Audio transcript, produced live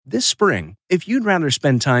This spring, if you'd rather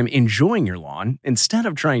spend time enjoying your lawn instead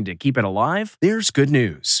of trying to keep it alive, there's good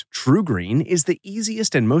news. TruGreen is the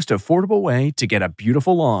easiest and most affordable way to get a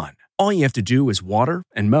beautiful lawn. All you have to do is water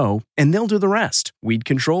and mow, and they'll do the rest. Weed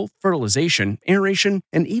control, fertilization, aeration,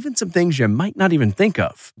 and even some things you might not even think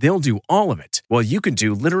of. They'll do all of it, while you can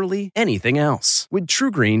do literally anything else. With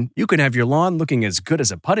TruGreen, you can have your lawn looking as good as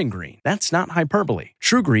a putting green. That's not hyperbole.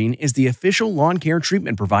 TruGreen is the official lawn care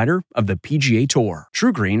treatment provider of the PGA Tour.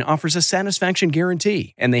 TruGreen offers a satisfaction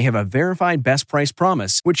guarantee, and they have a verified best price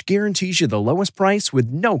promise, which guarantees you the lowest price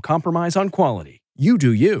with no compromise on quality. You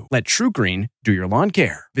do you. Let TruGreen do your lawn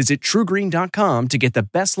care. Visit TruGreen.com to get the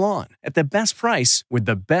best lawn at the best price with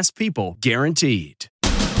the best people guaranteed.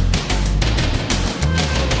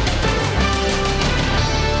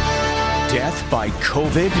 Death by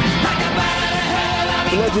COVID?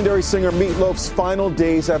 The legendary singer Meat Loaf's final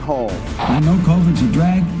days at home. I know COVID's a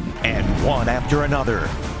drag. And one after another.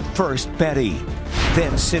 First Betty,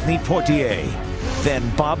 then Sidney Poitier, then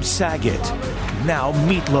Bob Saget, now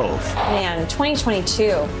Meat Loaf. Man,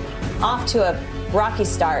 2022, off to a rocky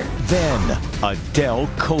start. Then Adele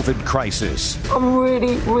COVID crisis. I'm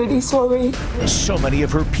really sorry. So many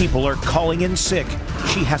of her people are calling in sick,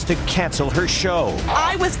 she has to cancel her show.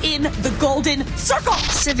 I was in the golden circle.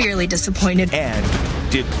 Severely disappointed.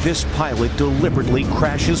 And did this pilot deliberately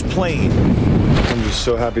crash his plane? I'm just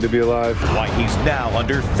so happy to be alive. Why he's now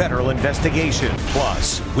under federal investigation.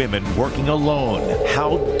 Plus, women working alone.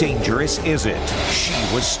 How dangerous is it? She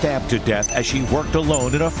was stabbed to death as she worked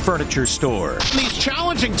alone in a furniture store. In these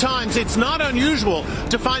challenging times, it's not unusual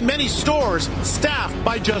to find many stores staffed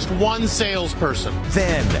by just one salesperson.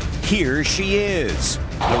 Then, here she is.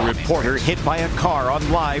 The reporter hit by a car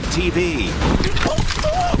on live TV.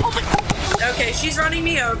 Okay, she's running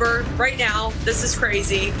me over right now. This is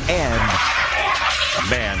crazy. And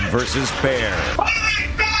man versus bear. Oh my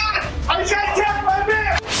God! I just tapped my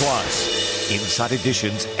bear! Plus, Inside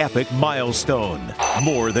Edition's epic milestone.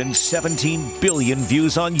 More than 17 billion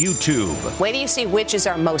views on YouTube. Wait till you see which is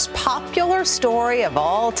our most popular story of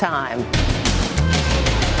all time.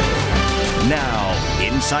 Now,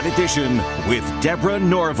 Inside Edition with Deborah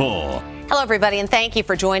Norville. Hello, everybody, and thank you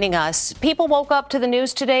for joining us. People woke up to the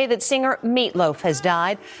news today that singer Meat Loaf has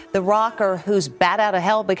died. The rocker, whose Bat Out of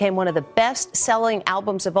Hell became one of the best-selling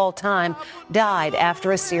albums of all time, died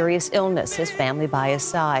after a serious illness, his family by his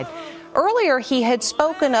side. Earlier, he had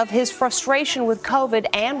spoken of his frustration with COVID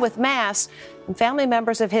and with masks, and family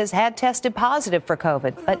members of his had tested positive for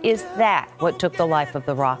COVID. But is that what took the life of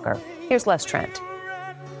the rocker? Here's Les Trent.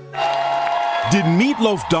 Did Meat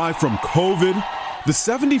Loaf die from COVID? The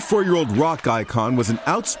 74-year-old rock icon was an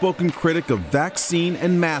outspoken critic of vaccine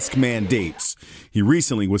and mask mandates. He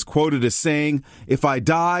recently was quoted as saying, "If I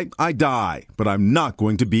die, I die, but I'm not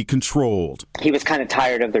going to be controlled." He was kind of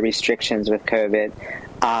tired of the restrictions with COVID,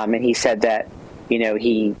 and he said that, you know,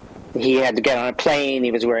 he had to get on a plane,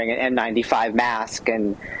 he was wearing an N95 mask,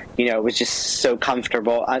 and, you know, it was just so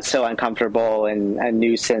comfortable, so uncomfortable and a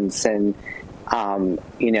nuisance, and,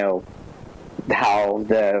 you know, how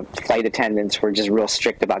the flight attendants were just real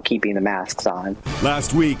strict about keeping the masks on.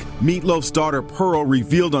 Last week, Meat Loaf's daughter Pearl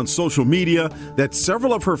revealed on social media that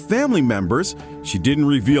several of her family members, she didn't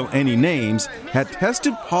reveal any names, had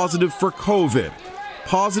tested positive for COVID.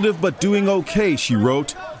 Positive but doing okay, she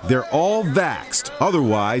wrote. They're all vaxxed,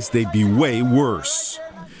 otherwise they'd be way worse.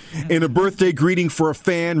 In a birthday greeting for a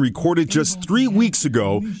fan recorded just 3 weeks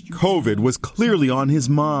ago, COVID was clearly on his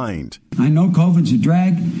mind. I know COVID's a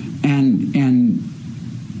drag, and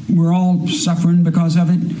we're all suffering because of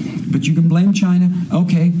it, but you can blame China.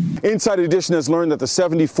 Okay. Inside Edition has learned that the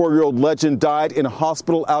 74-year-old legend died in a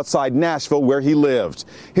hospital outside Nashville where he lived.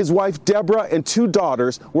 His wife, Deborah, and 2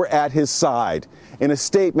 daughters were at his side. In a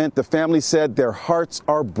statement, the family said their hearts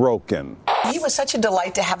are broken. He was such a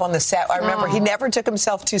delight to have on the set. I remember he never took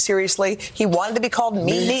himself too seriously. He wanted to be called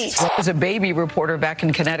Meat. As a baby reporter back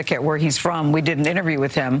in Connecticut, where he's from, we did an interview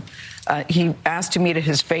with him. He asked to meet at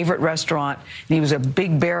his favorite restaurant. And he was a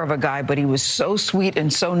big bear of a guy, but he was so sweet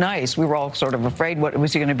and so nice. We were all sort of afraid, what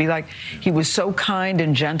was he going to be like? He was so kind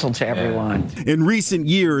and gentle to everyone. In recent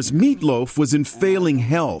years, Meat Loaf was in failing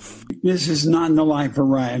health. This is not the life of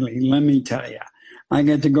Riley, let me tell you. I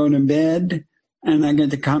get to go to bed, and I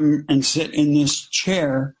get to come and sit in this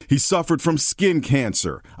chair. He suffered from skin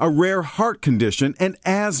cancer, a rare heart condition, and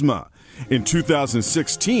asthma. In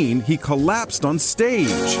 2016, he collapsed on stage.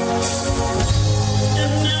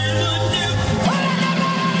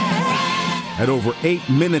 At over 8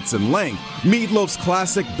 minutes in length, Meat Loaf's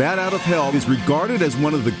classic Bat Out of Hell is regarded as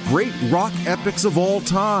one of the great rock epics of all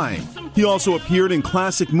time. He also appeared in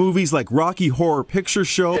classic movies like Rocky Horror Picture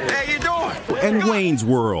Show. How you doing? and Wayne's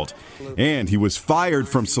World. And he was fired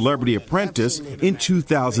from Celebrity Apprentice in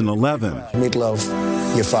 2011.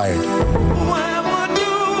 Meatloaf, you're fired.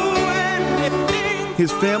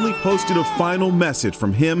 His family posted a final message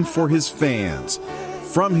from him for his fans.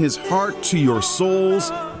 From his heart to your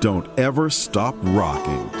souls, don't ever stop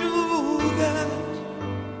rocking.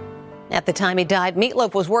 At the time he died,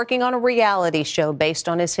 Meatloaf was working on a reality show based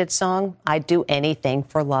on his hit song, I'd Do Anything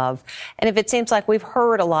for Love. And if it seems like we've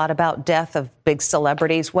heard a lot about death of big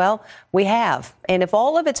celebrities, well, we have. And if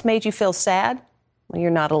all of it's made you feel sad, well,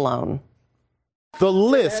 you're not alone. The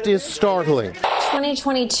list is startling.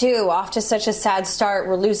 2022 off to such a sad start.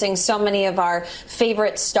 We're losing so many of our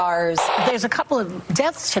favorite stars. There's a couple of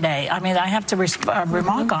deaths today. I mean, I have to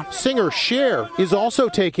remark on. Singer Cher is also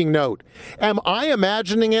taking note. Am I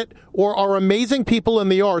imagining it, or are amazing people in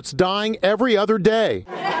the arts dying every other day?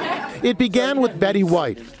 It began with Betty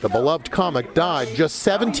White. The beloved comic died just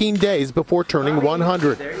 17 days before turning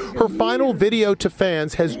 100. Her final video to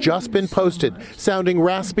fans has just been posted, sounding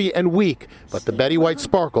raspy and weak, but the Betty White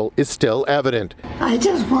sparkle is still evident. I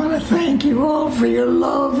just want to thank you all for your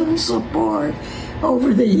love and support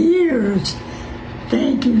over the years.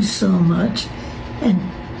 Thank you so much, and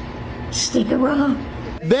stick around.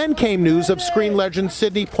 Then came news of screen legend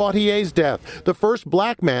Sidney Poitier's death, the first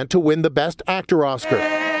black man to win the Best Actor Oscar.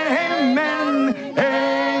 Amen,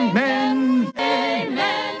 amen,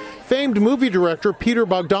 amen. Famed movie director Peter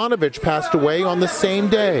Bogdanovich passed away on the same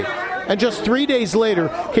day. And just 3 days later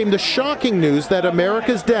came the shocking news that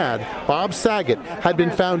America's dad, Bob Saget, had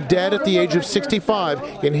been found dead at the age of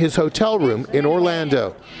 65 in his hotel room in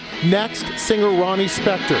Orlando. Next, singer Ronnie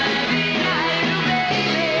Spector.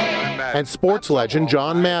 And sports legend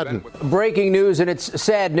John Madden. Breaking news, and it's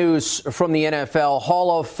sad news from the NFL.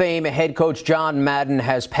 Hall of Fame head coach John Madden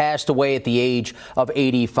has passed away at the age of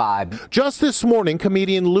 85. Just this morning,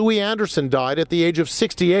 comedian Louis Anderson died at the age of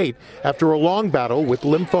 68 after a long battle with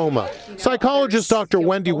lymphoma. Psychologist Dr.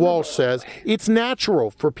 Wendy Walsh says it's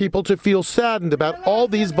natural for people to feel saddened about all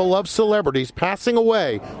these beloved celebrities passing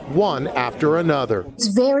away, one after another. It's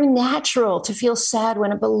very natural to feel sad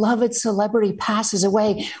when a beloved celebrity passes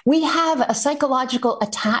away. We have a psychological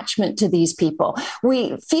attachment to these people.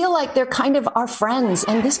 We feel like they're kind of our friends,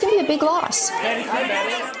 and this can be a big loss.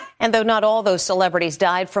 And though not all those celebrities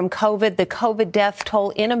died from COVID, the COVID death toll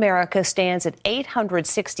in America stands at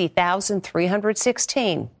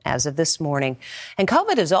 860,316 as of this morning. And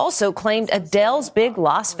COVID has also claimed Adele's big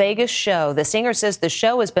Las Vegas show. The singer says the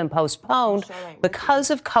show has been postponed because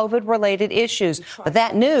of COVID-related issues. But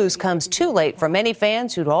that news comes too late for many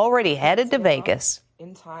fans who'd already headed to Vegas.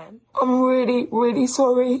 In time. I'm really, really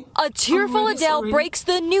sorry. A tearful Adele breaks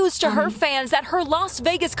the news to her fans that her Las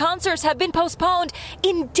Vegas concerts have been postponed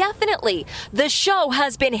indefinitely. The show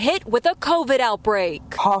has been hit with a COVID outbreak.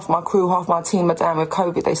 Half my crew, half my team are down with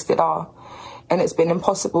COVID. They still are. And it's been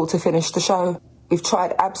impossible to finish the show. We've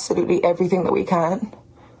tried absolutely everything that we can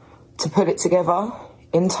to put it together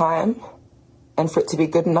in time and for it to be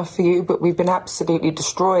good enough for you, but we've been absolutely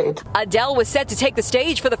destroyed. Adele was set to take the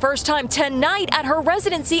stage for the first time tonight at her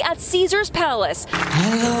residency at Caesars Palace.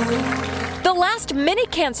 The last-minute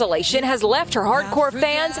cancellation has left her hardcore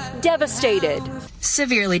fans devastated.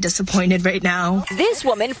 Severely disappointed right now. This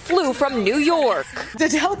woman flew from New York.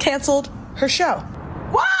 Adele canceled her show.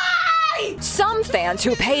 Why? Some fans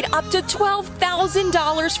who paid up to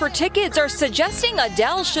 $12,000 for tickets are suggesting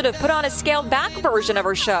Adele should have put on a scaled-back version of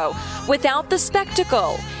her show without the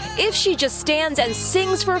spectacle. If she just stands and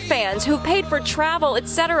sings for fans who've paid for travel,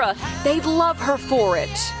 etc., they'd love her for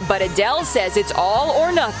it. But Adele says it's all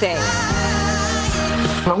or nothing.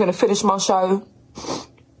 I'm going to finish my show,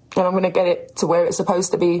 and I'm going to get it to where it's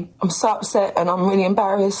supposed to be. I'm so upset and I'm really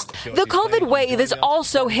embarrassed. The COVID wave is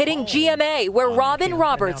also hitting GMA, where Robin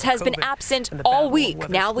Roberts has been absent all week.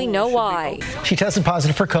 Now we know why. She tested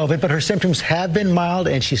positive for COVID, but her symptoms have been mild,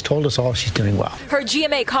 and she's told us all she's doing well. Her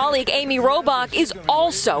GMA colleague, Amy Robach, is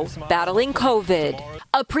also battling COVID.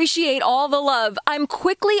 Appreciate all the love. I'm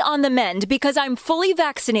quickly on the mend because I'm fully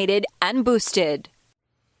vaccinated and boosted.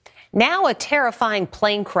 Now a terrifying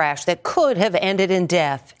plane crash that could have ended in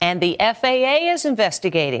death, and the FAA is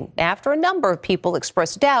investigating after a number of people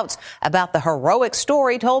expressed doubts about the heroic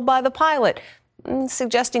story told by the pilot,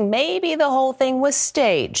 suggesting maybe the whole thing was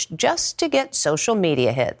staged just to get social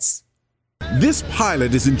media hits. This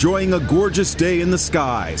pilot is enjoying a gorgeous day in the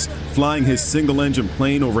skies, flying his single-engine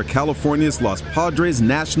plane over California's Los Padres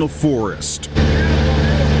National Forest.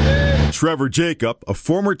 Trevor Jacob, a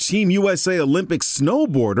former Team USA Olympic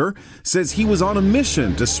snowboarder, says he was on a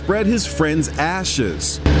mission to spread his friend's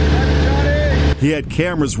ashes. He had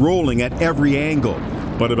cameras rolling at every angle,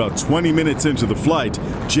 But about 20 minutes into the flight,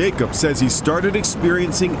 Jacob says he started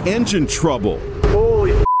experiencing engine trouble.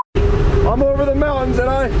 Holy I'm over the mountains and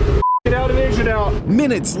I get out an engine out.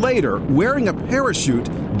 Minutes later, wearing a parachute,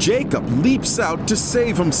 Jacob leaps out to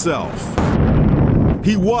save himself.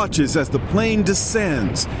 He watches as the plane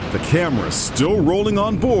descends, the camera still rolling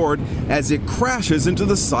on board as it crashes into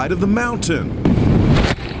the side of the mountain.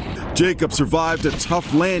 Jacob survived a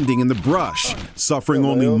tough landing in the brush, suffering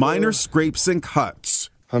only minor scrapes and cuts.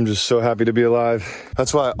 I'm just so happy to be alive.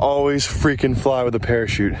 That's why I always freaking fly with a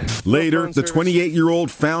parachute. Later, the 28-year-old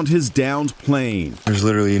found his downed plane. There's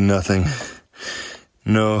literally nothing.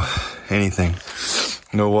 No anything.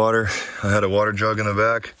 No water. I had a water jug in the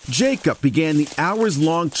back. Jacob began the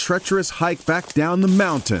hours-long treacherous hike back down the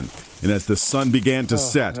mountain. And as the sun began to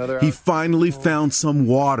set, he finally found some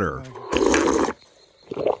water.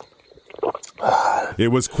 It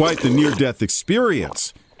was quite the near-death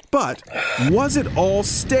experience. But was it all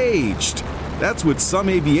staged? That's what some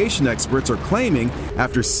aviation experts are claiming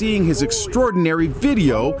after seeing his extraordinary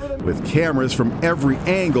video with cameras from every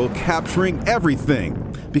angle capturing everything.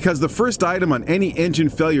 Because the first item on any engine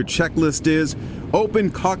failure checklist is, open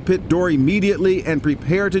cockpit door immediately and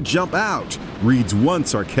prepare to jump out, reads one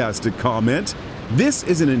sarcastic comment. This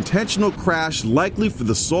is an intentional crash likely for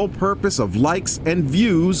the sole purpose of likes and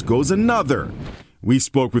views, goes another. We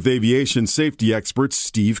spoke with aviation safety expert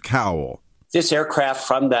Steve Cowell. This aircraft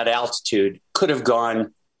from that altitude could have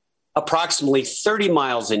gone approximately 30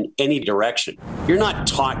 miles in any direction. You're not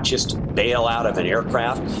taught just to bail out of an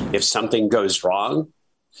aircraft if something goes wrong.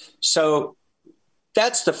 So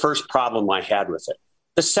that's the first problem I had with it.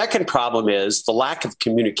 The second problem is the lack of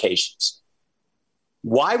communications.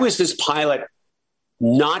 Why was this pilot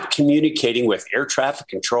not communicating with air traffic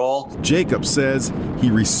control? Jacob says he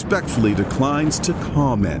respectfully declines to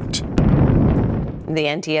comment. The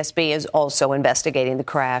NTSB is also investigating the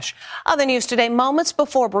crash. Other news today, moments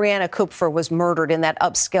before Brianna Kupfer was murdered in that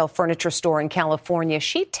upscale furniture store in California,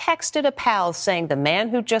 she texted a pal saying the man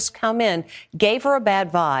who'd just come in gave her a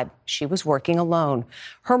bad vibe. She was working alone.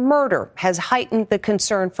 Her murder has heightened the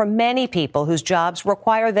concern for many people whose jobs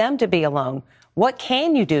require them to be alone. What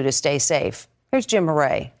can you do to stay safe? Here's Jim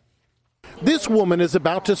Murray. This woman is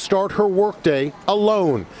about to start her workday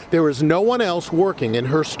alone. There is no one else working in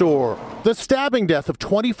her store. The stabbing death of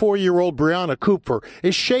 24-year-old Brianna Kupfer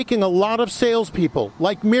is shaking a lot of salespeople,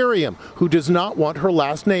 like Miriam, who does not want her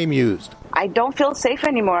last name used. I don't feel safe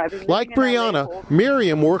anymore. Like Brianna,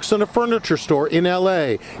 Miriam works in a furniture store in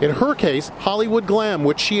L.A. In her case, Hollywood Glam,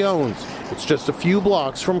 which she owns. It's just a few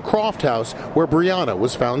blocks from Croft House, where Brianna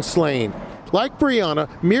was found slain. Like Brianna,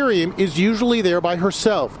 Miriam is usually there by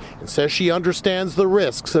herself and says she understands the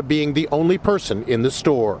risks of being the only person in the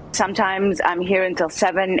store. Sometimes I'm here until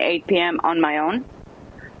 7, 8 p.m. on my own.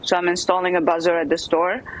 So I'm installing a buzzer at the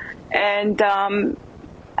store. And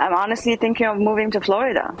I'm honestly thinking of moving to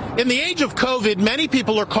Florida. In the age of COVID, many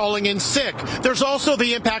people are calling in sick. There's also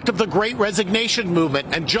the impact of the Great Resignation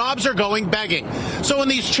movement, and jobs are going begging. So in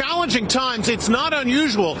these challenging times, it's not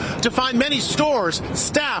unusual to find many stores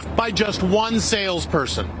staffed by just one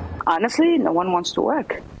salesperson. Honestly, no one wants to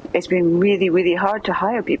work. It's been really, really hard to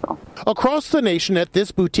hire people. Across the nation at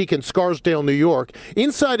this boutique in Scarsdale, New York,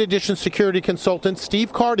 Inside Edition security consultant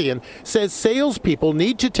Steve Cardian says salespeople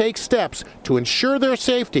need to take steps to ensure their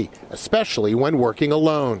safety, especially when working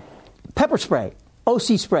alone. Pepper spray,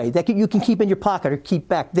 OC spray, that you can keep in your pocket or keep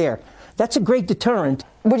back there. That's a great deterrent.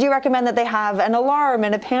 Would you recommend that they have an alarm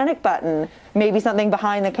and a panic button, maybe something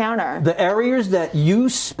behind the counter? The areas that you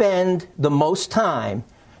spend the most time,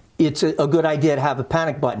 it's a good idea to have a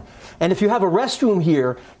panic button. And if you have a restroom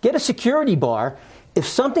here, get a security bar. If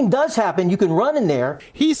something does happen, you can run in there.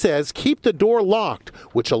 He says keep the door locked,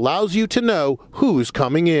 which allows you to know who's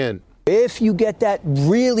coming in. If you get that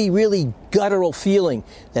really, really guttural feeling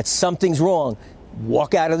that something's wrong,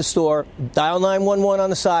 walk out of the store, dial 911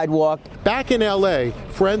 on the sidewalk. Back in L.A.,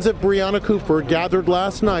 friends of Brianna Kupfer gathered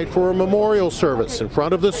last night for a memorial service in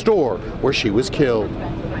front of the store where she was killed.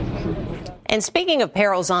 And speaking of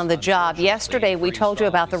perils on the job, yesterday we told you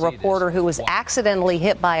about the reporter who was accidentally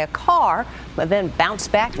hit by a car, but then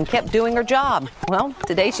bounced back and kept doing her job. Well,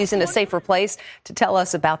 today she's in a safer place to tell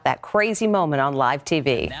us about that crazy moment on live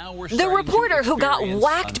TV. The reporter who got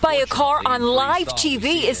whacked by a car on live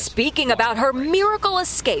TV is speaking about her miracle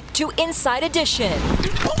escape to Inside Edition.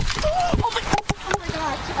 Oh my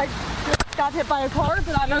gosh. got hit by a car,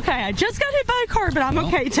 but I'm okay. I just got hit by a car, but I'm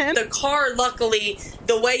okay, Tim. The car, luckily,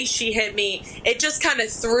 the way she hit me, it just kind of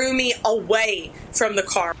threw me away from the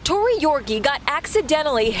car. Tori Yorgi got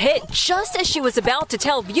accidentally hit just as she was about to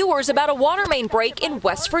tell viewers about a water main break in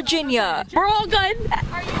West Virginia. We're all good.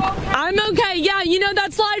 Are you okay? I'm okay. Yeah, you know,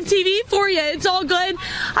 that's live TV for you. It's all good.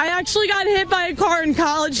 I actually got hit by a car in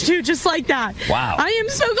college, too, just like that. Wow. I am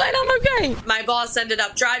so glad I'm okay. My boss ended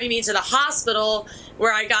up driving me to the hospital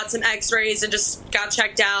where I got some x-rays and just got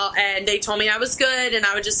checked out, and they told me I was good and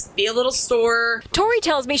I would just be a little sore. Tori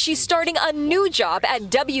tells me she's starting a new job at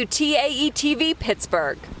WTAE-TV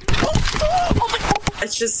Pittsburgh.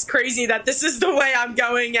 It's just crazy that this is the way I'm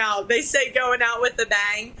going out. They say going out with a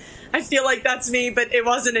bang. I feel like that's me, but it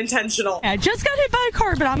wasn't intentional. I just got hit by a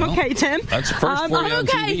car, but I'm okay, Tim. That's the first for you on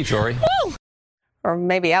TV, Tori. Woo! Or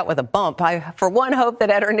maybe out with a bump. I, for one, hope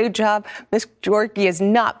that at her new job, Miss Yorgi is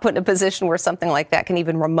not put in a position where something like that can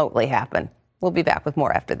even remotely happen. We'll be back with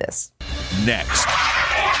more after this. Next,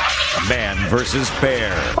 man versus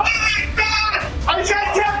bear. I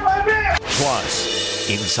can't get my man! Plus,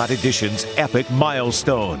 Inside Edition's epic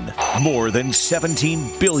milestone. More than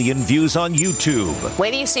 17 billion views on YouTube.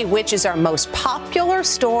 Wait till you see which is our most popular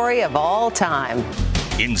story of all time.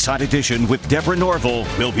 Inside Edition with Deborah Norville.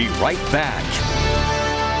 We'll be right back.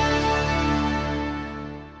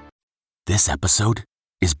 This episode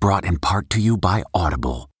is brought in part to you by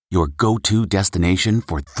Audible, your go-to destination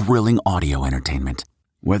for thrilling audio entertainment.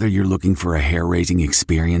 Whether you're looking for a hair-raising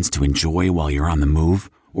experience to enjoy while you're on the move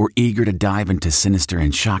or eager to dive into sinister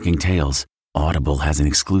and shocking tales, Audible has an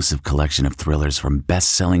exclusive collection of thrillers from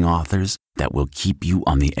best-selling authors that will keep you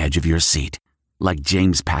on the edge of your seat. Like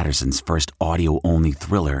James Patterson's first audio-only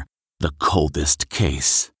thriller, The Coldest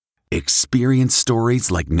Case. Experience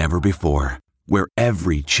stories like never before, where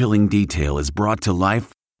every chilling detail is brought to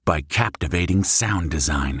life by captivating sound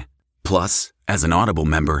design. Plus, as an Audible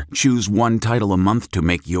member, choose one title a month to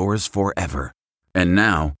make yours forever. And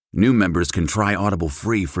now, new members can try Audible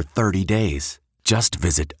free for 30 days. Just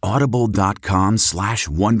visit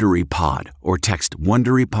audible.com/WonderyPod or text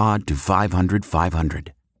WonderyPod to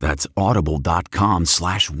 500-500. That's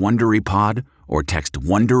audible.com/WonderyPod or text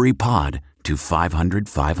WonderyPod to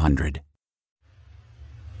 500-500.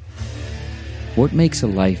 What makes a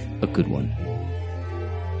life a good one?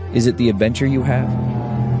 Is it the adventure you have?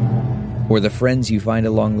 Or the friends you find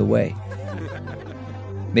along the way?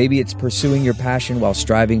 Maybe it's pursuing your passion while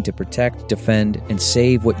striving to protect, defend, and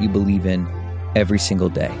save what you believe in every single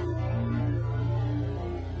day.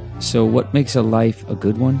 So what makes a life a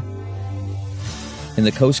good one? In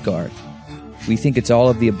the Coast Guard, we think it's all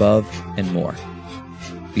of the above and more.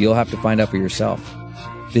 But you'll have to find out for yourself.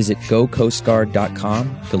 Visit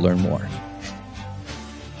gocoastguard.com to learn more.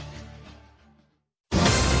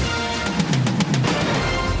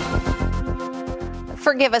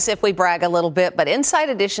 Forgive us if we brag a little bit, but Inside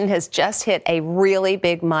Edition has just hit a really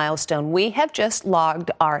big milestone. We have just logged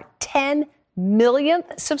our 10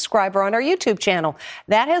 millionth subscriber on our YouTube channel.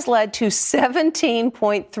 That has led to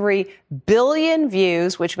 17.3 billion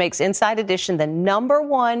views, which makes Inside Edition the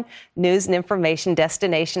 #1 news and information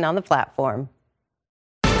destination on the platform.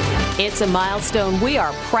 It's a milestone we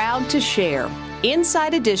are proud to share.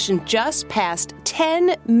 Inside Edition just passed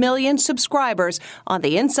 10 million subscribers on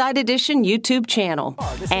the Inside Edition YouTube channel.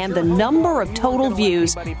 And the number of total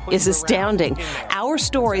views is astounding. Our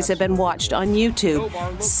stories have been watched on YouTube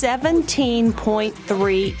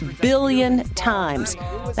 17.3 billion times.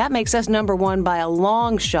 That makes us #1 by a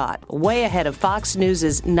long shot, way ahead of Fox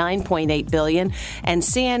News' 9.8 billion and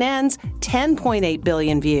CNN's 10.8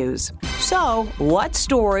 billion views. So, what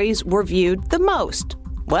stories were viewed the most?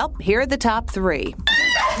 Well, here are the top 3.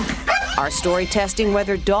 Our story testing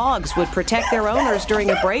whether dogs would protect their owners during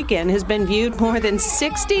a break-in has been viewed more than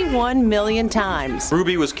 61 million times.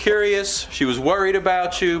 Ruby was curious, she was worried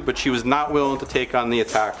about you, but she was not willing to take on the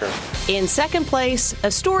attacker. In second place,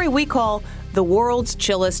 a story we call The World's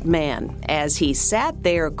Chillest Man, as he sat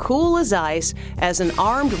there cool as ice as an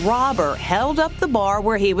armed robber held up the bar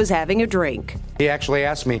where he was having a drink. He actually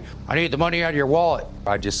asked me, "I need the money out of your wallet."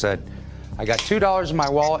 I just said, "I got $2 in my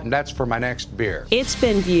wallet, and that's for my next beer." It's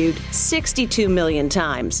been viewed 62 million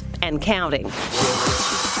times and counting.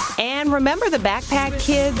 And remember the backpack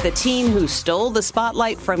kid, the teen who stole the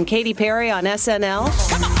spotlight from Katy Perry on SNL?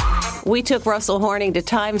 We took Russell Horning to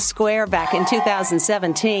Times Square back in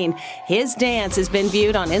 2017. His dance has been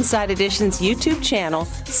viewed on Inside Edition's YouTube channel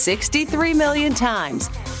 63 million times.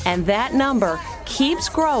 And that number keeps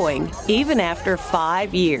growing even after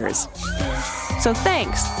 5 years. So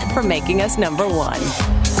thanks for making us #1.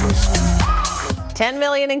 10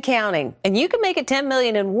 million and counting. And you can make it 10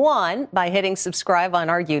 million and one by hitting subscribe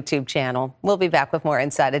on our YouTube channel. We'll be back with more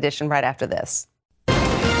Inside Edition right after this.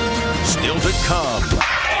 Still to come,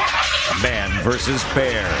 man versus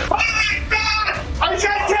bear. I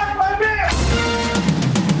can't get my bear!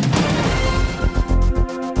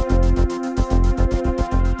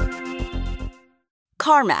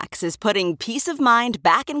 CarMax is putting peace of mind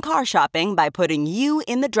back in car shopping by putting you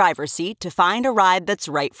in the driver's seat to find a ride that's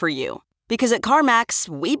right for you. Because at CarMax,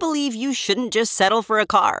 we believe you shouldn't just settle for a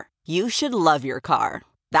car. You should love your car.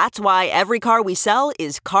 That's why every car we sell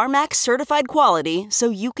is CarMax certified quality, so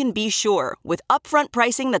you can be sure with upfront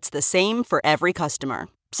pricing that's the same for every customer.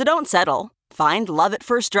 So don't settle. Find love at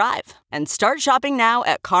first drive and start shopping now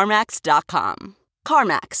at CarMax.com.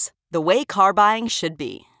 CarMax, the way car buying should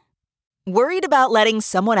be. Worried about letting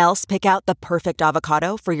someone else pick out the perfect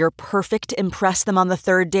avocado for your perfect impress them on the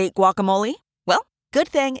third date guacamole? Well, good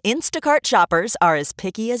thing Instacart shoppers are as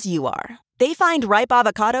picky as you are. They find ripe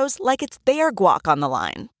avocados like it's their guac on the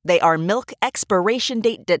line. They are milk expiration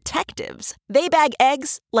date detectives. They bag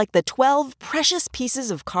eggs like the 12 precious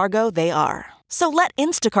pieces of cargo they are. So let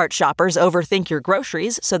Instacart shoppers overthink your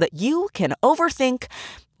groceries so that you can overthink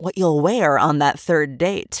what you'll wear on that third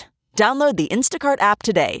date. Download the Instacart app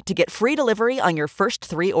today to get free delivery on your first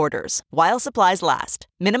 3 orders, while supplies last.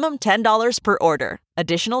 Minimum $10 per order.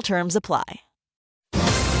 Additional terms apply.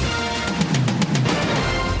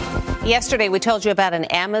 Yesterday, we told you about an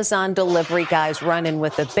Amazon delivery guy's run-in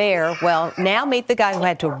with a bear. Well, now meet the guy who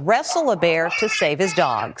had to wrestle a bear to save his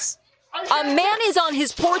dogs. A man is on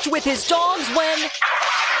his porch with his dogs when...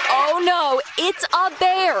 oh no, it's a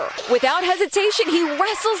bear. Without hesitation, he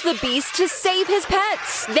wrestles the beast to save his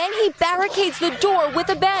pets. Then he barricades the door with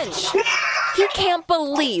a bench. He can't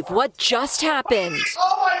believe what just happened.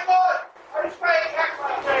 Oh my God! I just tried to catch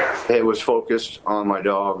my bear. It was focused on my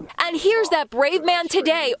dog. And here's that brave man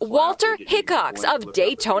today, Walter Hickox of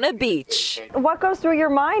Daytona Beach. What goes through your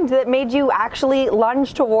mind that made you actually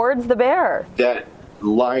lunge towards the bear? That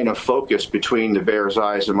line of focus between the bear's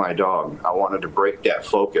eyes and my dog. I wanted to break that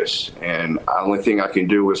focus, and the only thing I can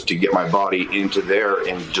do was to get my body into there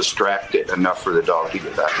and distract it enough for the dog to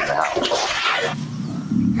get back in the house.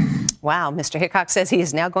 Wow, Mr. Hickox says he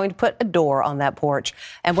is now going to put a door on that porch.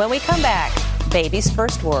 And when we come back, baby's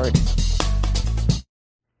first word.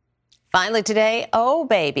 Finally today, oh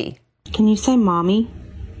baby. Can you say mommy?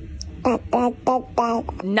 Not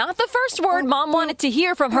the first word Mom wanted to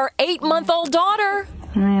hear from her 8-month-old daughter.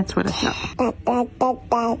 That's what I thought.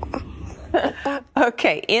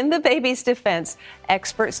 Okay, in the baby's defense,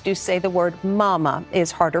 experts do say the word mama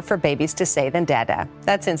is harder for babies to say than dada.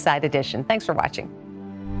 That's Inside Edition. Thanks for watching.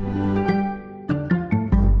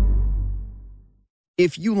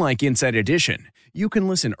 If you like Inside Edition, you can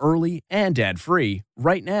listen early and ad-free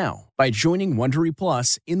right now by joining Wondery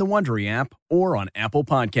Plus in the Wondery app or on Apple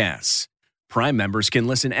Podcasts. Prime members can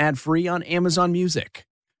listen ad-free on Amazon Music.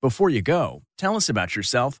 Before you go, tell us about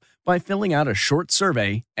yourself by filling out a short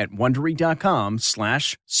survey at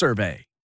Wondery.com/survey.